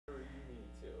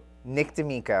Nick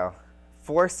Dimico,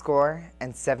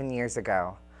 77 years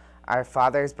ago, our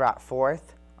fathers brought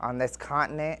forth on this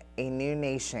continent a new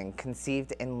nation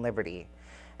conceived in liberty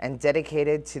and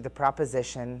dedicated to the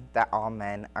proposition that all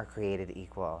men are created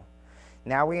equal.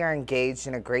 Now we are engaged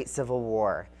in a great civil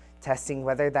war, testing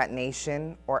whether that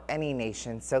nation or any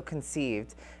nation so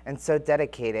conceived and so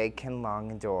dedicated can long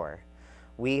endure.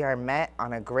 We are met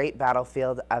on a great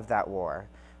battlefield of that war.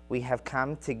 We have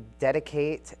come to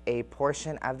dedicate a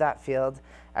portion of that field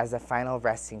as a final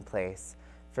resting place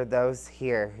for those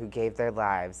here who gave their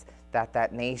lives that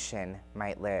that nation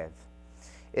might live.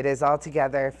 It is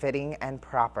altogether fitting and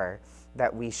proper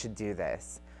that we should do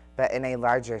this, but in a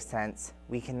larger sense,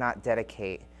 we cannot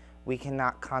dedicate, we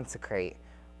cannot consecrate,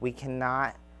 we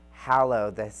cannot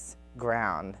hallow this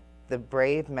ground. The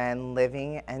brave men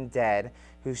living and dead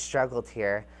who struggled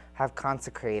here have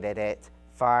consecrated it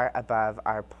far above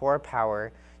our poor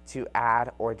power to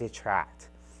add or detract.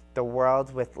 The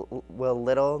world will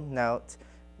little note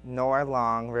nor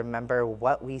long remember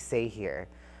what we say here,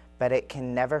 but it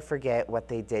can never forget what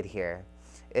they did here.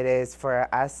 It is for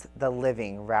us, the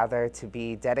living, rather to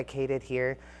be dedicated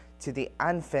here to the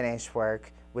unfinished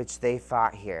work which they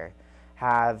fought here,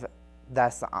 have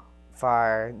thus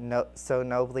far so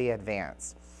nobly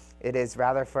advanced. It is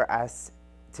rather for us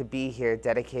to be here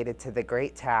dedicated to the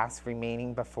great task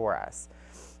remaining before us,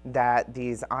 that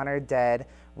these honored dead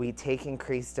we take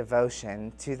increased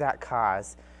devotion to that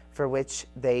cause for which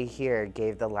they here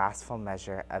gave the last full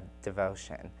measure of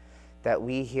devotion, that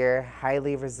we here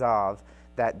highly resolve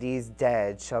that these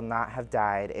dead shall not have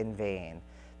died in vain,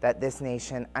 that this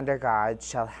nation under God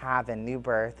shall have a new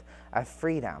birth of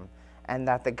freedom, and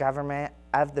that the government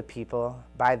of the people,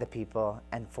 by the people,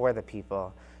 and for the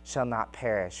people shall not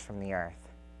perish from the earth.